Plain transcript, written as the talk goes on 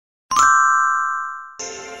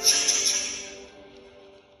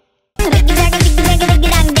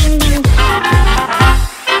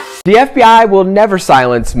The FBI will never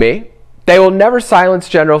silence me. They will never silence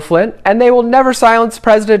General Flynn, and they will never silence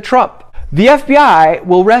President Trump. The FBI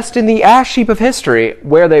will rest in the ash heap of history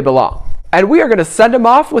where they belong. And we are going to send them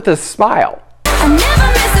off with a smile. I never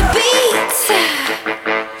miss a beat.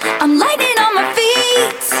 I'm lightning on my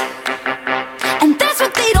feet. And that's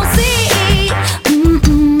what they don't see.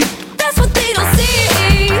 That's what they don't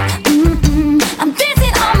see. I'm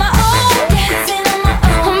dancing on my own.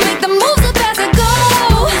 I'll make the moves up as I go.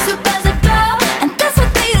 And that's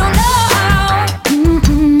what they don't know.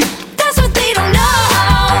 That's what they don't know.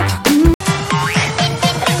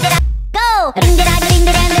 Go!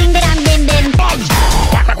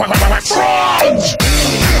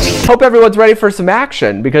 Hope everyone's ready for some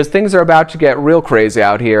action, because things are about to get real crazy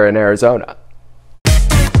out here in Arizona.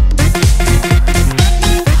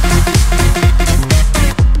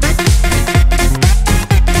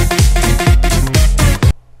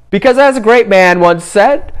 Because as a great man once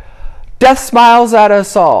said, death smiles at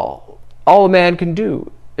us all. All a man can do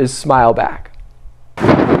is smile back.